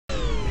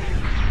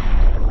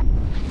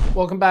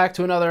Welcome back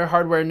to another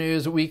Hardware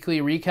News Weekly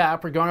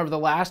Recap. We're going over the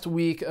last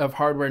week of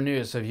hardware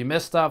news. So if you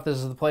missed stuff, this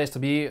is the place to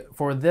be.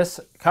 For this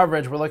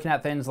coverage, we're looking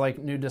at things like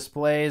new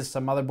displays,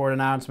 some motherboard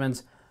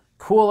announcements,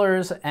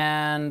 coolers,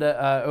 and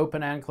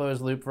open and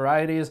closed loop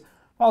varieties.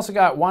 We've also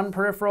got one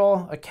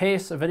peripheral, a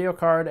case, a video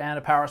card, and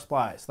a power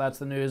supply. So that's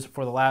the news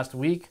for the last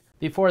week.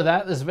 Before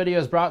that, this video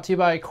is brought to you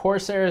by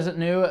Corsair's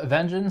new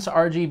Vengeance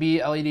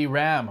RGB LED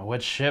RAM,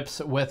 which ships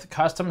with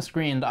custom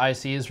screened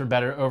ICs for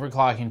better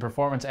overclocking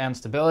performance and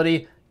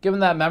stability. Given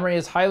that memory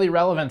is highly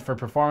relevant for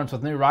performance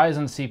with new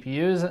Ryzen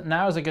CPUs,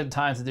 now is a good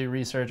time to do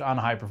research on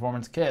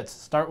high-performance kits.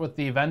 Start with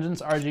the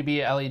Vengeance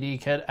RGB LED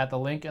kit at the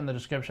link in the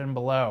description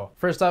below.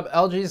 First up,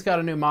 LG's got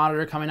a new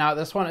monitor coming out.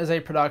 This one is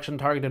a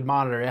production-targeted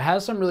monitor. It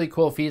has some really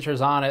cool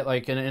features on it,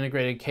 like an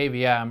integrated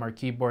KVM, or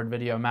keyboard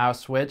video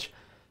mouse switch.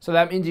 So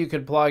that means you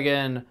could plug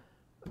in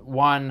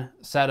one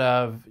set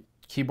of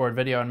keyboard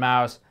video and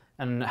mouse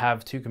and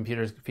have two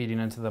computers feeding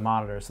into the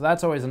monitor. So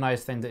that's always a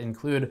nice thing to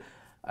include.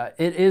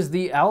 It is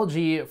the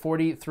LG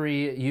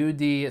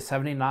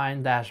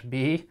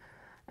 43UD79-B,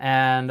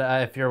 and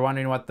if you're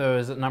wondering what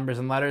those numbers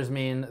and letters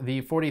mean,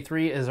 the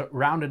 43 is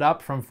rounded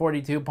up from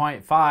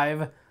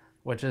 42.5,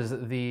 which is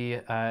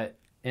the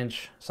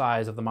inch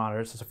size of the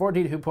monitor. So it's a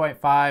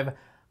 42.5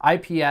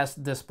 IPS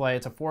display.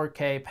 It's a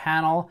 4K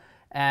panel,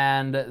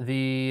 and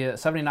the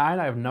 79,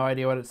 I have no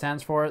idea what it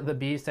stands for. The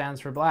B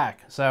stands for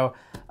black. So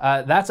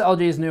that's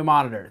LG's new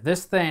monitor.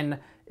 This thing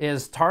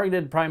is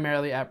targeted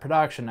primarily at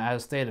production,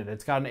 as stated.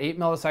 It's got an 8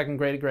 millisecond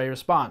gray-to-gray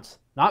response.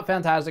 Not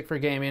fantastic for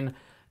gaming,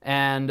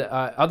 and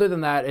other than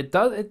that, it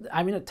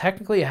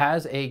technically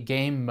has a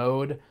game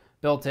mode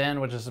built in,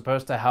 which is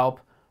supposed to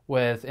help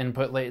with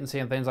input latency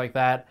and things like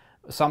that.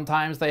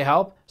 Sometimes they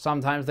help,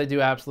 sometimes they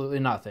do absolutely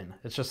nothing.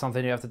 It's just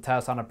something you have to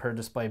test on a per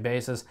display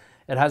basis.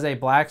 It has a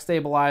black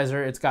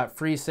stabilizer, it's got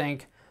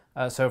FreeSync,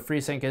 so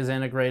FreeSync is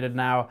integrated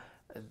now.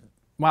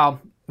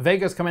 Well,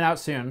 Vega's coming out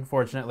soon,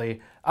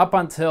 fortunately. Up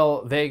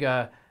until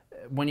Vega,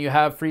 when you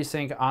have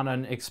FreeSync on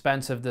an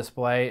expensive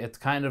display, it's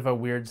kind of a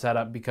weird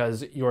setup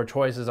because your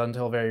choices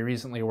until very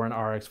recently were an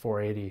RX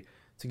 480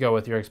 to go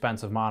with your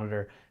expensive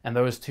monitor, and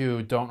those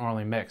two don't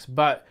normally mix.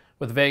 But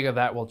with Vega,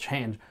 that will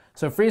change.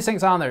 So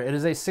FreeSync's on there. It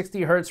is a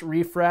 60 hertz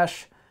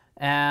refresh,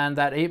 and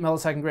that 8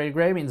 millisecond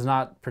gray-to-gray means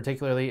not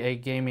particularly a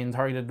gaming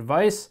targeted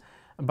device,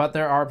 but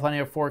there are plenty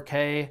of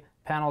 4K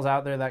panels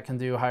out there that can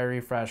do high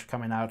refresh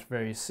coming out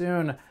very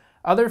soon.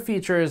 Other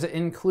features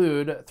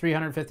include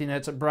 350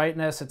 nits of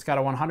brightness. It's got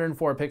a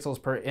 104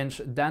 pixels per inch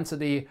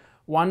density,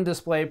 one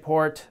display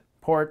port,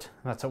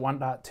 that's a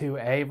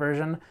 1.2A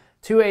version,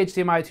 two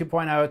HDMI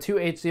 2.0, two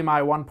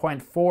HDMI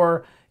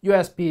 1.4,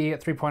 USB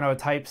 3.0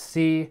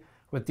 Type-C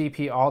with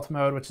DP alt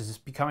mode, which is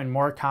becoming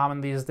more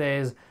common these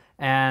days.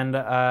 And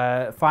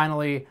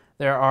finally,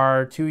 there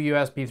are two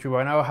USB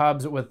 3.0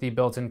 hubs with the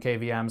built-in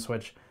KVM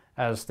switch,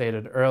 as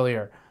stated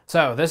earlier.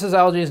 So this is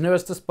LG's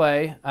newest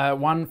display.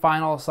 One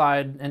final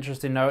side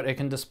interesting note, it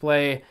can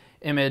display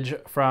image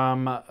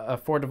from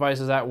 4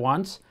 devices at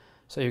once.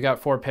 So you've got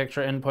 4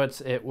 picture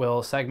inputs. It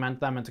will segment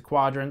them into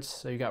quadrants.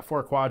 So you've got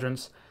 4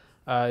 quadrants,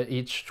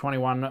 each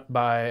 21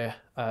 by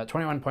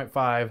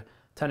 21.5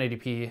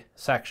 1080p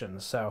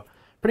sections. So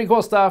pretty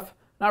cool stuff.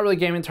 Not really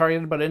gaming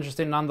targeted, but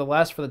interesting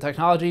nonetheless for the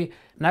technology.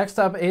 Next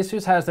up,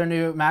 ASUS has their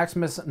new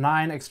Maximus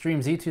 9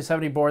 Extreme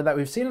Z270 board that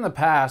we've seen in the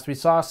past. We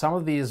saw some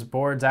of these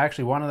boards,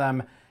 actually one of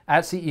them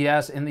at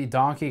CES in the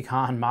Donkey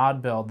Kong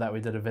mod build that we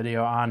did a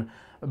video on.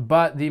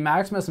 But the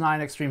Maximus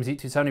 9 Extreme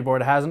Z270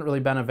 board hasn't really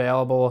been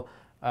available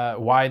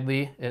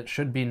widely. It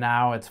should be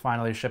now. It's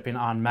finally shipping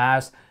en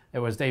masse. It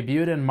was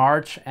debuted in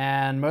March,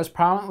 and most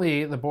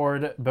prominently, the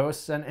board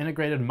boasts an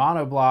integrated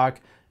monoblock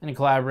in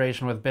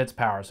collaboration with Bits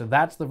Power. So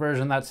that's the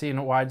version that's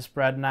seen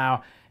widespread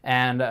now,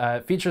 and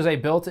features a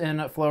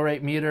built-in flow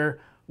rate meter,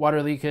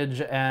 water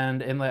leakage,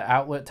 and inlet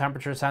outlet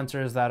temperature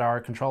sensors that are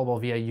controllable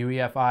via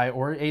UEFI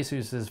or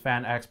ASUS's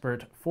Fan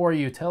Expert 4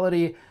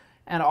 utility.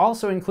 And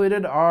also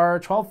included are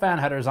 12 fan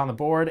headers on the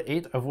board,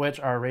 8 of which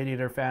are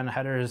radiator fan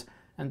headers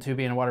and 2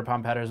 being water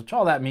pump headers, which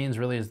all that means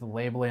really is the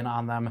labeling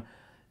on them.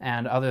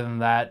 And other than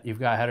that, you've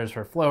got headers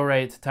for flow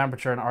rate,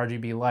 temperature, and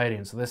RGB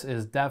lighting. So this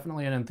is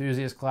definitely an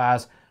enthusiast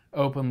class,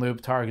 open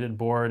loop targeted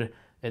board.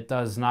 It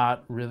does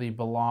not really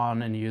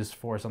belong and used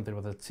for something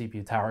with a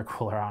CPU tower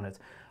cooler on it.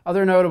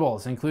 Other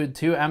notables include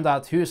 2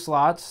 M.2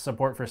 slots,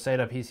 support for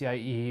SATA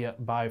PCIe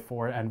x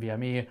 4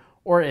 NVMe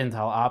or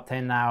Intel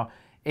Optane now,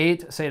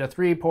 8 SATA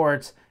 3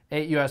 ports,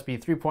 8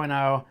 USB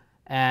 3.0,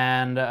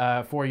 and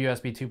 4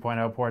 USB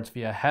 2.0 ports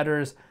via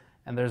headers.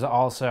 And there's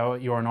also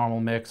your normal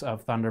mix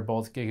of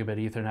Thunderbolt, Gigabit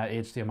Ethernet,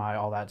 HDMI,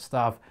 all that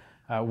stuff,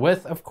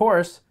 with, of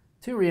course,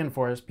 2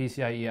 reinforced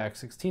PCIe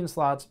X16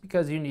 slots,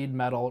 because you need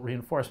metal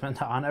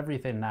reinforcement on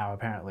everything now,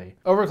 apparently.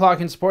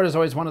 Overclocking support is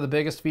always one of the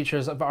biggest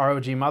features of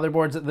ROG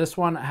motherboards. This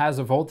one has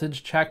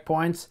voltage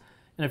checkpoints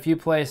in a few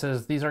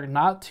places. These are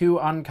not too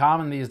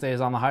uncommon these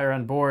days on the higher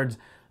end boards,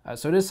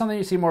 so it is something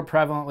you see more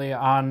prevalently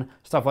on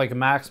stuff like a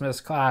Maximus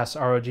class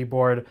ROG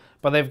board,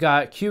 but they've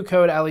got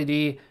Q-code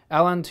LED,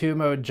 LN2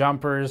 mode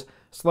jumpers,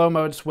 slow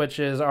mode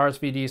switches,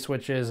 RSVD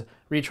switches,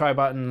 retry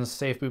buttons,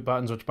 safe boot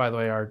buttons, which by the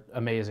way are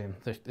amazing.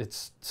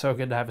 It's so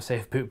good to have a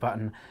safe boot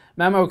button.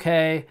 Memo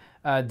K,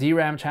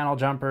 DRAM channel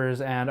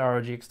jumpers, and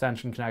ROG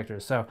extension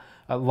connectors. So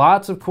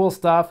lots of cool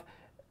stuff.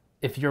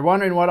 If you're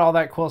wondering what all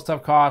that cool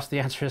stuff costs, the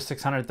answer is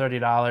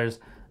 $630.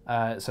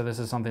 So this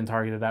is something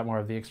targeted at more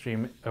of the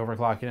extreme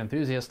overclocking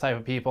enthusiast type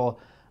of people,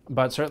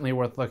 but certainly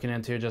worth looking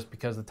into just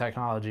because the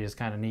technology is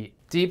kind of neat.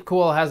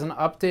 Deepcool has an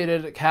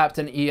updated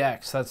Captain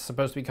EX that's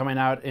supposed to be coming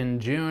out in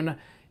June.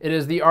 It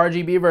is the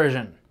RGB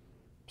version.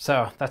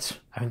 So that's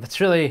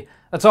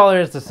all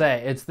there is to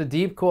say. It's the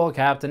Deepcool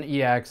Captain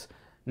EX,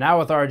 now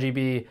with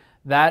RGB.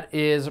 That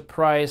is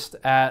priced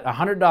at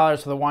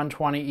 $100 for the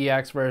 120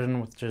 EX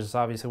version, which is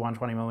obviously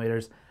 120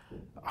 millimeters,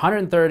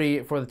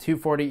 $130 for the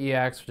 240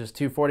 EX, which is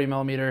 240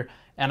 millimeter.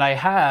 And I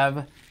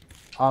have,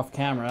 off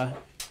camera,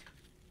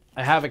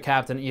 I have a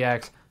Captain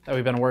EX that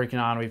we've been working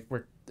on.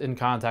 We're in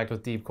contact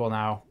with Deepcool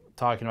now,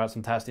 talking about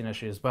some testing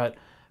issues. But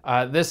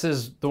this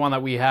is the one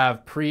that we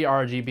have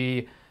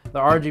pre-RGB. The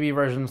RGB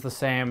version is the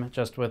same,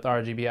 just with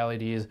RGB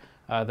LEDs.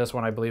 This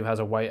one, I believe, has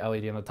a white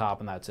LED on the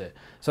top, and that's it.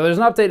 So there's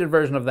an updated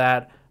version of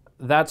that.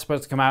 That's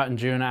supposed to come out in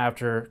June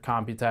after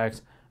Computex.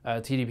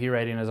 TDP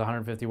rating is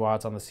 150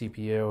 watts on the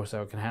CPU,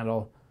 so it can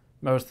handle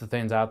most of the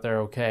things out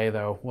there okay,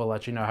 though we'll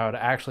let you know how it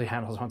actually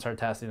handles once our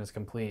testing is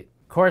complete.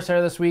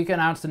 Corsair this week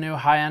announced a new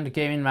high-end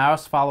gaming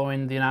mouse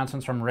following the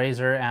announcements from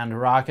Razer and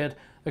Rocket.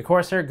 The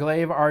Corsair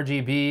Glaive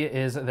RGB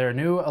is their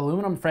new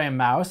aluminum frame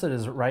mouse. It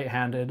is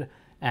right-handed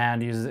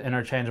and uses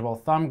interchangeable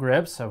thumb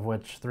grips, of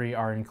which 3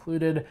 are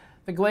included.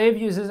 The Glaive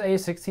uses a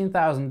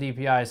 16,000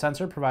 dpi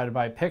sensor provided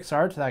by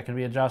PixArt that can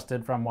be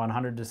adjusted from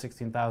 100 to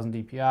 16,000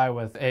 dpi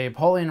with a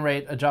polling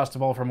rate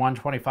adjustable from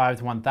 125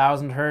 to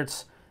 1000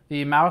 hertz.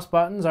 The mouse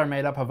buttons are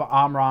made up of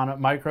Omron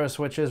micro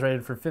switches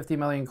rated for 50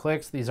 million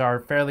clicks. These are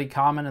fairly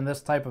common in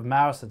this type of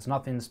mouse. It's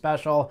nothing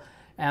special.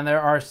 And there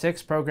are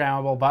 6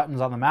 programmable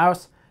buttons on the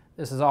mouse.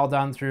 This is all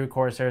done through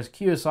Corsair's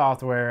Q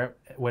software,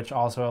 which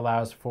also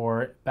allows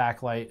for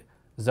backlight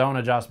zone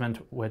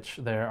adjustment, which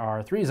there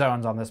are 3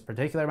 zones on this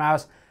particular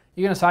mouse.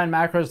 You can assign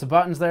macros to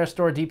buttons there,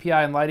 store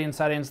DPI and lighting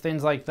settings,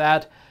 things like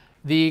that.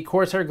 The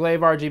Corsair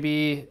Glaive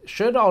RGB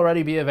should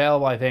already be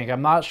available, I think.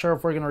 I'm not sure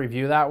if we're going to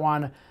review that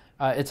one.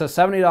 It's a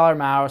 $70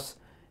 mouse.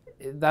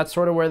 That's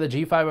sort of where the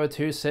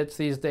G502 sits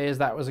these days.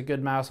 That was a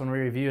good mouse when we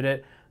reviewed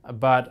it,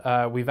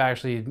 but we've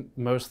actually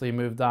mostly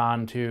moved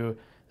on to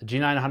the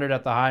G900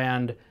 at the high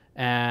end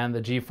and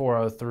the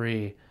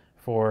G403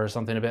 for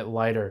something a bit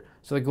lighter.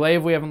 So the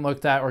Glaive we haven't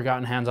looked at or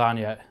gotten hands-on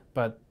yet,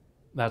 but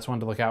that's one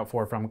to look out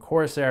for from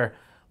Corsair.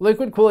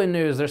 Liquid cooling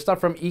news, there's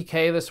stuff from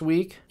EK this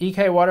week.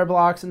 EK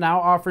Waterblocks now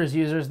offers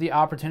users the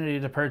opportunity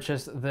to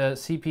purchase the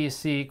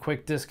CPC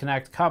quick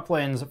disconnect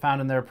couplings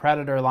found in their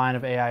Predator line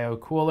of AIO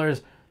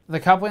coolers. The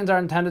couplings are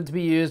intended to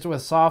be used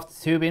with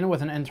soft tubing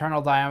with an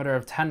internal diameter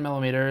of 10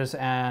 millimeters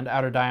and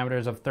outer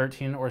diameters of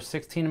 13 or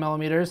 16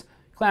 millimeters.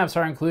 Clamps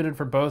are included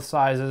for both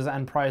sizes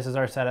and prices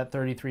are set at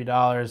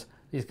 $33.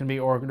 These can be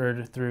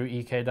ordered through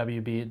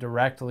EKWB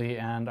directly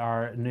and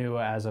are new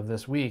as of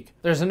this week.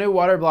 There's a new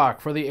water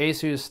block for the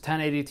ASUS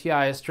 1080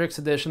 Ti Strix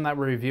Edition that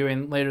we're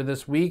reviewing later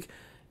this week,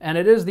 and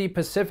it is the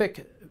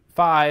Pacific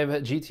 5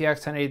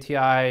 GTX 1080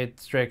 Ti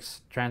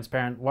Strix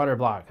transparent water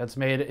block. That's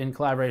made in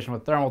collaboration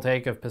with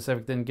Thermaltake if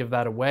Pacific didn't give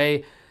that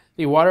away.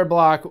 The water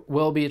block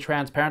will be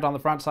transparent on the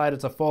front side.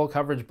 It's a full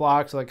coverage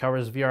block, so that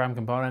covers VRM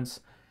components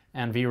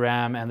and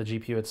VRAM and the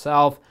GPU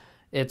itself.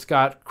 It's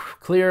got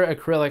clear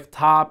acrylic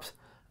tops,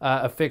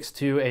 affixed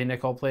to a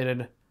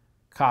nickel-plated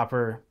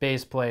copper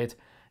base plate.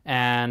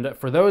 And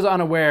for those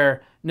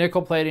unaware,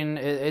 nickel plating,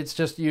 it's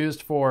just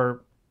used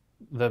for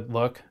the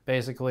look,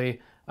 basically.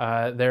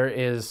 There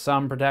is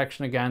some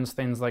protection against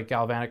things like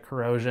galvanic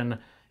corrosion.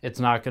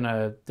 It's not going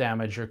to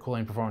damage your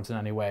cooling performance in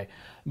any way.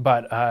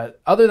 But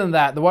other than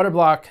that, the water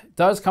block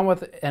does come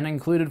with an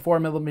included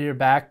 4mm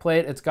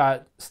backplate. It's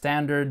got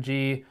standard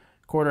G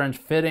quarter-inch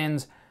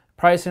fittings.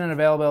 Pricing and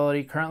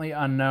availability currently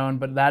unknown,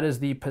 but that is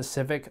the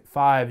Pacific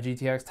 5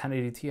 GTX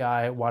 1080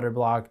 Ti water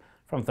block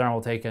from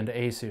Thermaltake and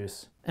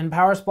ASUS. In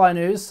power supply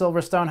news,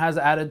 Silverstone has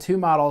added 2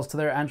 models to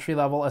their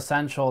entry-level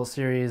Essential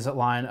series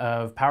line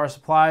of power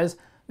supplies.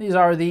 These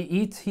are the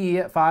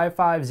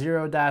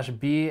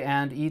ET550-B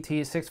and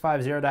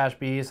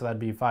ET650-B, so that'd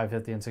be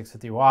 550 and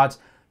 650 watts.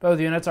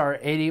 Both units are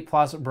 80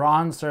 plus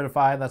bronze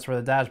certified. That's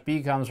where the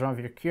 -B comes from if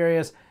you're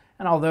curious.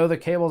 And although the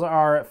cables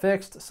are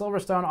fixed,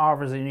 Silverstone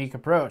offers a unique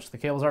approach. The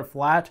cables are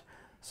flat,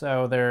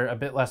 so they're a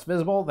bit less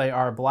visible. They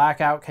are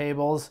blackout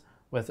cables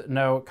with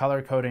no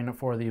color coding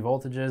for the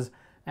voltages,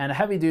 and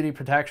heavy-duty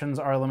protections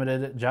are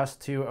limited just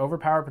to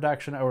overpower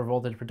protection,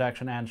 overvoltage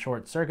protection, and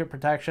short circuit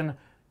protection.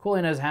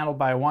 Cooling is handled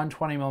by a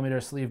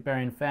 120mm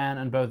sleeve-bearing fan,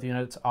 and both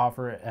units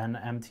offer an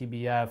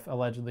MTBF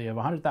allegedly of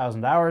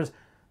 100,000 hours.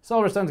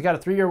 Silverstone's got a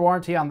 3-year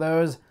warranty on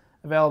those.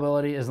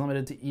 Availability is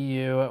limited to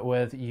EU,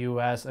 with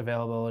US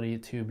availability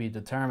to be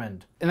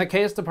determined. In the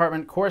case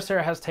department,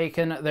 Corsair has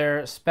taken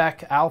their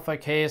Spec Alpha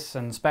case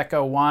and Spec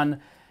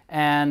 01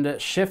 and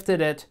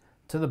shifted it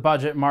to the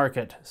budget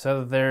market.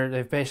 So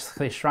they've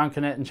basically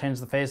shrunken it and changed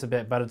the face a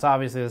bit, but it's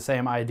obviously the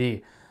same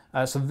ID.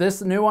 So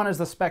this new one is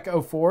the Spec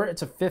 04.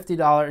 It's a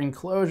 $50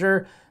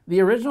 enclosure.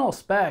 The original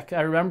spec,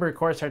 I remember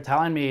Corsair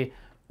telling me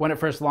when it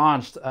first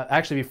launched,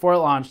 actually before it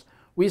launched,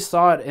 we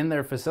saw it in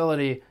their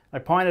facility. I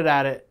pointed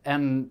at it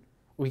and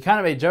we kind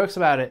of made jokes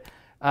about it,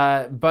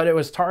 but it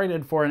was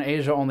targeted for an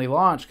Asia-only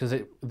launch because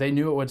they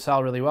knew it would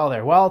sell really well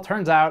there. Well, it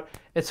turns out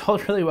it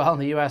sold really well in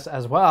the US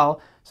as well.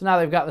 So now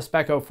they've got the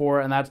Spec 04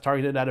 and that's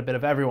targeted at a bit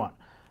of everyone.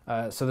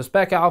 So the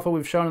Spec Alpha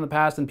we've shown in the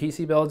past in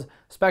PC builds.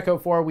 Spec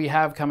 04 we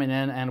have coming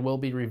in and we'll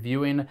be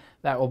reviewing.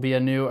 That will be a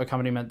new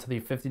accompaniment to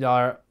the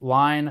 $50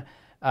 line.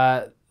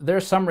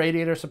 There's some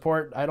radiator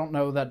support. I don't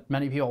know that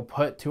many people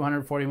put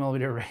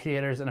 240mm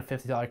radiators in a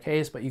 $50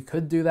 case, but you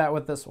could do that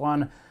with this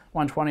one.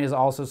 120 is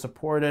also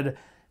supported.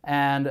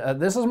 And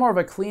this is more of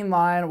a clean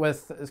line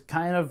with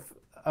kind of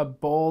a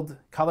bold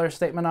color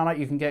statement on it.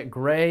 You can get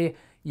gray,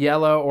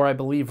 yellow, or I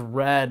believe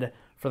red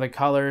for the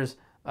colors.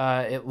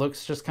 It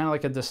looks just kind of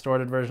like a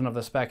distorted version of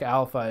the Spec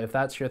Alpha. If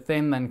that's your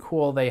thing, then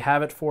cool, they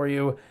have it for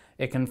you.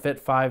 It can fit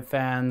 5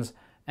 fans,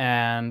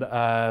 and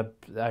I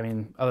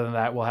mean, other than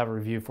that, we'll have a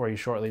review for you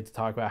shortly to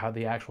talk about how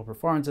the actual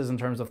performance is in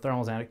terms of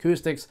thermals and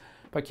acoustics,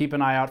 but keep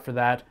an eye out for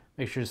that.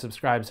 Make sure to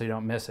subscribe so you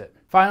don't miss it.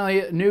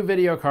 Finally, new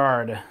video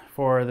card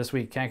for this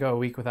week. Can't go a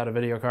week without a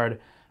video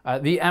card.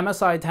 The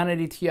MSI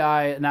 1080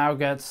 Ti now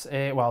gets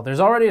a, well, there's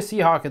already a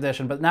Seahawk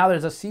edition, but now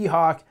there's a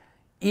Seahawk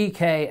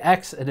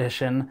EKX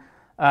edition.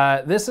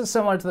 This is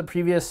similar to the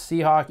previous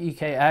Seahawk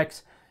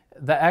EKX.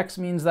 The X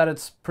means that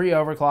it's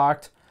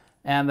pre-overclocked,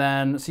 and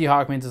then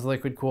Seahawk means it's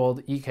liquid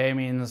cooled. EK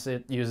means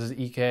it uses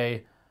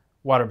EK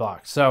water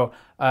blocks. So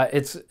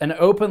it's an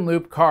open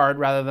loop card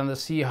rather than the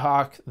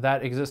Seahawk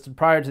that existed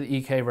prior to the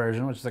EK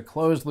version, which is a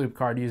closed loop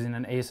card using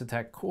an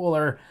Asetek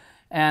cooler.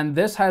 And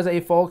this has a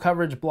full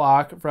coverage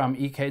block from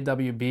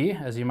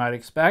EKWB, as you might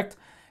expect.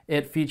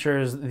 It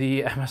features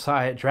the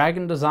MSI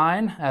Dragon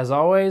design, as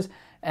always,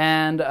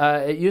 and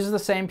it uses the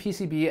same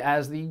PCB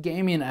as the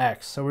Gaming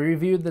X. So we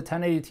reviewed the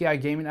 1080 Ti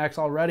Gaming X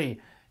already,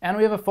 and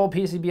we have a full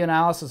PCB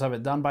analysis of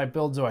it done by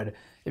Buildzoid.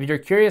 If you're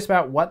curious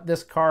about what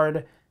this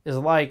card is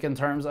like in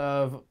terms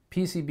of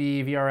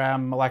PCB,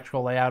 VRM,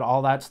 electrical layout,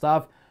 all that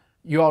stuff,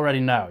 you already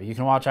know. You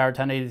can watch our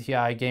 1080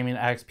 Ti Gaming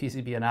X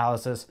PCB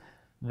analysis.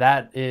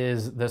 That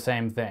is the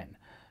same thing.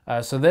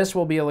 So this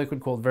will be a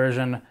liquid-cooled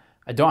version.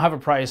 I don't have a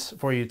price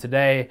for you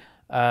today,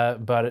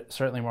 but it's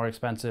certainly more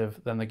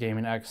expensive than the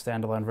Gaming X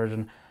standalone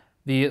version.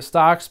 The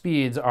stock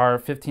speeds are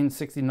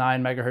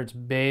 1569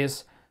 megahertz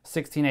base,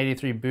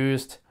 1683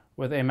 boost,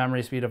 with a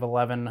memory speed of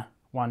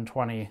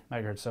 11120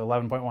 megahertz, so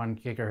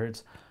 11.1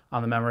 gigahertz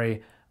on the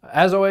memory.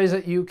 As always,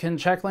 you can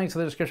check links in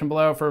the description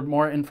below for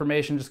more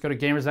information. Just go to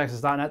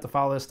gamersnexus.net to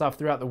follow this stuff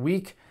throughout the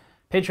week.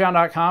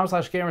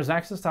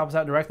 Patreon.com/gamersnexus to help us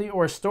out directly,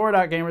 or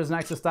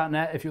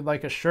store.gamersnexus.net if you'd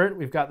like a shirt.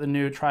 We've got the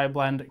new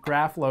Tri-Blend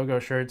Graph logo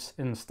shirts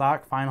in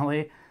stock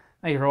finally.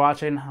 Thank you for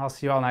watching. I'll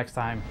see you all next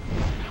time.